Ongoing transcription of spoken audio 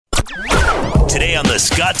Today on the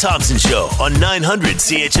Scott Thompson Show on 900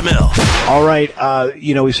 CHML. All right.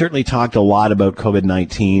 We've certainly talked a lot about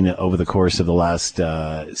COVID-19 over the course of the last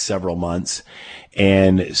several months,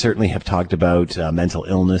 and certainly have talked about mental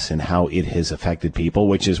illness and how it has affected people,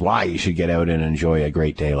 which is why you should get out and enjoy a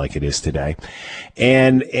great day like it is today.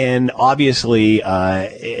 And obviously,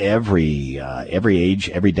 every age,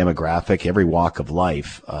 every demographic, every walk of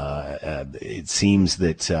life, it seems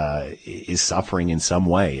that is suffering in some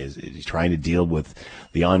way, is trying to deal with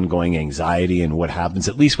the ongoing anxiety and what happens,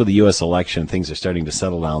 at least with the U.S. election. Things are starting to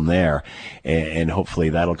settle down there, and hopefully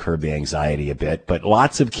that'll curb the anxiety a bit. But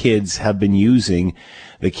lots of kids have been using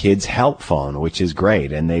the Kids Help Phone, which is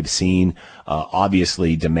great, and they've seen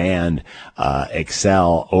obviously demand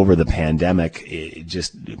excel over the pandemic.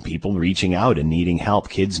 Just people reaching out and needing help.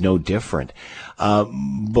 Kids no different.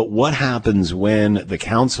 But what happens when the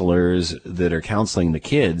counselors that are counseling the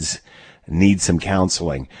kids need some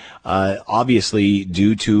counseling? Obviously,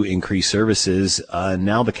 due to increased services,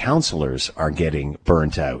 now the counselors are getting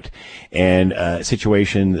burnt out. And a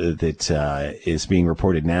situation that is being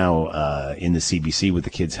reported now in the CBC with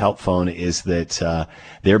the Kids Help Phone is that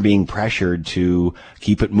they're being pressured to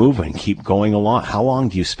keep it moving, keep going along. How long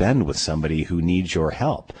do you spend with somebody who needs your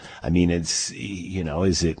help? I mean, is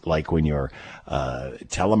it like when you're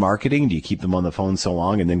telemarketing? Do you keep them on the phone so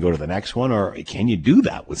long and then go to the next one? Or can you do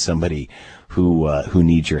that with somebody who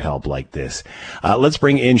needs your help like this? Let's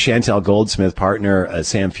bring in Chantel Goldsmith, partner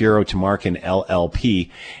Samfiero Tamarkin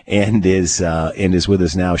LLP, and is with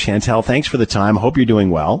us now. Chantel, thanks for the time. Hope you're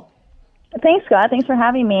doing well. Thanks, Scott. Thanks for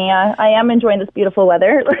having me. I am enjoying this beautiful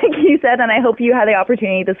weather, like you said, and I hope you had the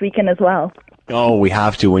opportunity this weekend as well. Oh, we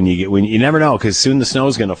have to when you never know, because soon the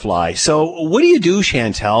snow's going to fly. So what do you do,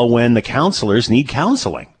 Chantel, when the counselors need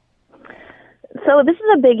counseling? So this is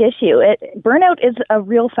a big issue. Burnout is a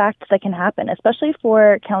real fact that can happen, especially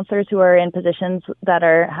for counselors who are in positions that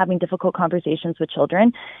are having difficult conversations with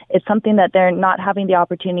children. It's something that they're not having the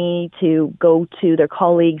opportunity to go to their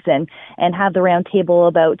colleagues and have the round table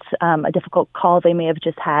about a difficult call they may have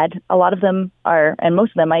just had. A lot of them are, and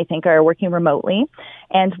most of them, I think, are working remotely.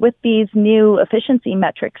 And with these new efficiency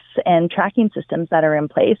metrics and tracking systems that are in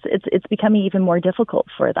place, it's becoming even more difficult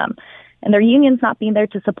for them. And their unions not being there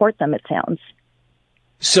to support them, it sounds.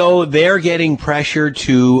 So they're getting pressure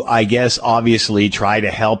to, I guess, obviously try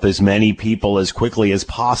to help as many people as quickly as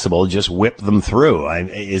possible, just whip them through.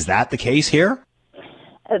 Is that the case here?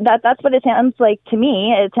 That's what it sounds like to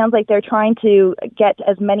me. It sounds like they're trying to get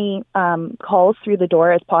as many calls through the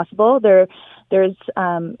door as possible. There's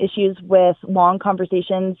issues with long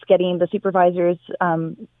conversations, getting the supervisors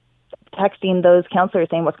texting those counselors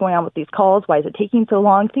saying what's going on with these calls, why is it taking so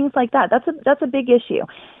long, things like that. That's a big issue.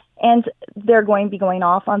 And they're going to be going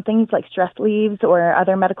off on things like stress leaves or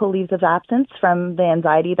other medical leaves of absence from the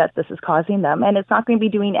anxiety that this is causing them. And it's not going to be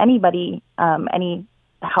doing anybody any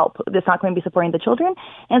help. It's not going to be supporting the children,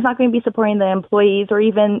 and it's not going to be supporting the employees or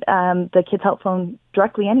even the Kids Help Phone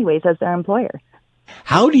directly anyways as their employer.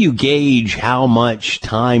 How do you gauge how much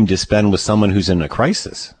time to spend with someone who's in a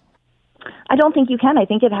crisis? I don't think you can. I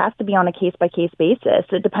think it has to be on a case-by-case basis.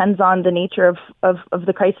 It depends on the nature of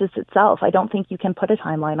the crisis itself. I don't think you can put a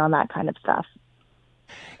timeline on that kind of stuff.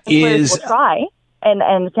 We'll try,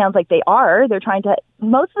 and it sounds like they are. They're trying to,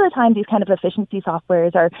 most of the time, these kind of efficiency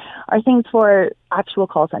softwares are things for actual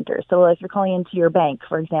call centers. So if you're calling into your bank,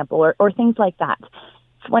 for example, or things like that.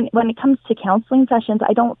 When it comes to counseling sessions,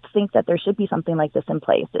 I don't think that there should be something like this in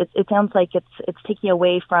place. It sounds like it's taking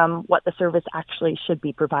away from what the service actually should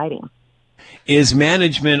be providing. Is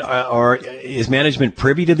management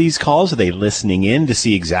privy to these calls? Are they listening in to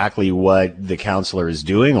see exactly what the counselor is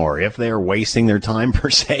doing, or if they're wasting their time per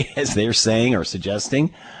se, as they're saying or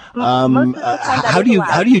suggesting? How do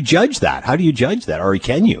you judge that? How do you judge that, or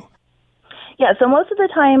can you? Yeah, so most of the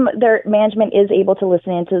time, their management is able to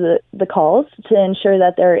listen into the calls to ensure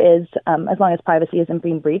that there is, as long as privacy isn't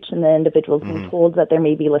being breached and the individual is being told that they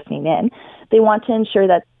may be listening in, they want to ensure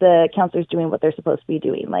that the counselor is doing what they're supposed to be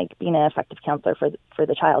doing, like being an effective counselor for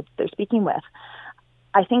the child they're speaking with.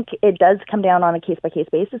 I think it does come down on a case-by-case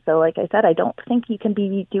basis. So like I said, I don't think you can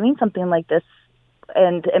be doing something like this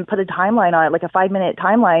and put a timeline on it, like a 5-minute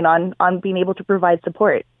timeline on being able to provide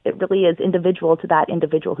support. It really is individual to that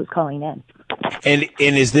individual who's calling in. And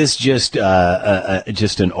is this just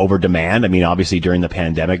an over demand? I mean, obviously during the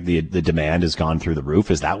pandemic, the demand has gone through the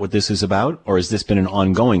roof. Is that what this is about, or has this been an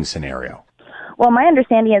ongoing scenario? Well, my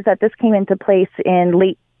understanding is that this came into place in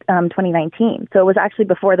late 2019. So it was actually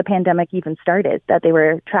before the pandemic even started that they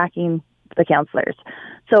were tracking the counselors.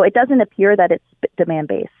 So it doesn't appear that it's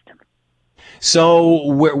demand-based. So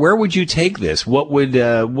where would you take this? What would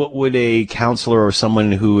a counselor or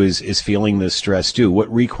someone who is feeling this stress do?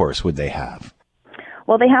 What recourse would they have?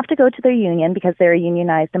 Well, they have to go to their union because they're a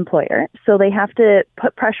unionized employer. So they have to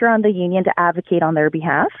put pressure on the union to advocate on their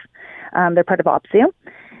behalf. They're part of OPSEU.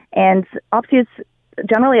 And OPSEU is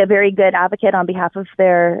generally a very good advocate on behalf of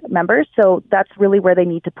their members. So that's really where they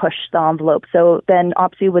need to push the envelope. So then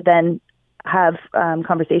OPSEU would then have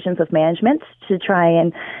conversations with management to try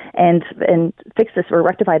and fix this or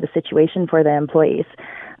rectify the situation for the employees.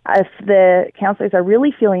 If the counselors are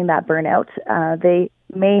really feeling that burnout, they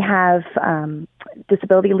may have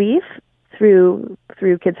disability leave through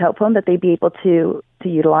Kids Help Phone that they'd be able to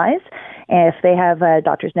utilize. And if they have a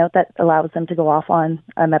doctor's note that allows them to go off on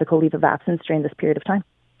a medical leave of absence during this period of time.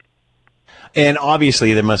 And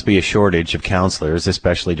obviously there must be a shortage of counselors,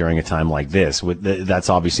 especially during a time like this. That's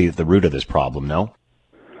obviously at the root of this problem, no?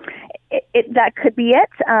 That could be it,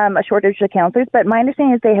 a shortage of counselors. But my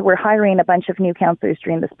understanding is they were hiring a bunch of new counselors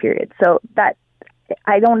during this period. So that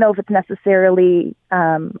I don't know if it's necessarily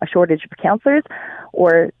a shortage of counselors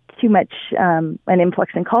or too much an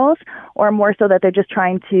influx in calls, or more so that they're just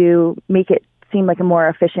trying to make it seem like a more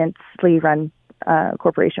efficiently run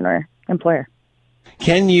corporation or employer.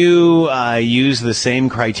 Can you use the same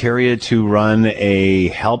criteria to run a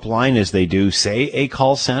helpline as they do, say, a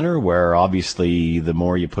call center, where obviously the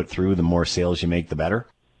more you put through, the more sales you make, the better?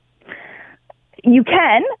 You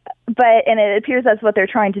can, and it appears that's what they're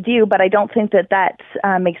trying to do, but I don't think that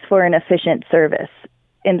makes for an efficient service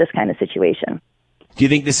in this kind of situation. Do you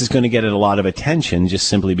think this is going to get a lot of attention just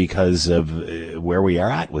simply because of where we are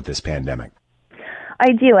at with this pandemic?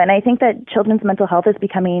 I do, and I think that children's mental health is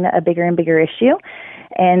becoming a bigger and bigger issue,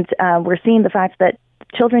 and we're seeing the fact that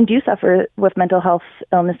children do suffer with mental health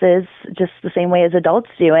illnesses just the same way as adults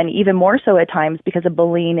do, and even more so at times because of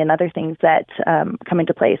bullying and other things that come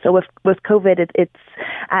into play. So with COVID, it's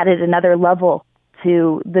added another level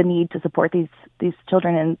to the need to support these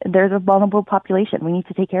children, and they're a vulnerable population. We need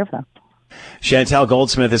to take care of them. Chantel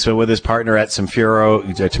Goldsmith has been with his partner at Samfiru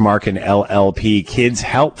Tamarkin LLP Kids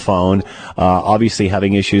Help Phone, obviously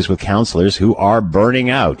having issues with counselors who are burning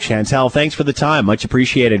out. Chantel, thanks for the time. Much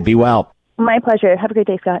appreciated. Be well. My pleasure. Have a great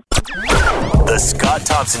day, Scott. The Scott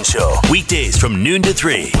Thompson Show, weekdays from noon to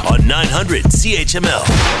 3 on 900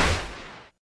 CHML.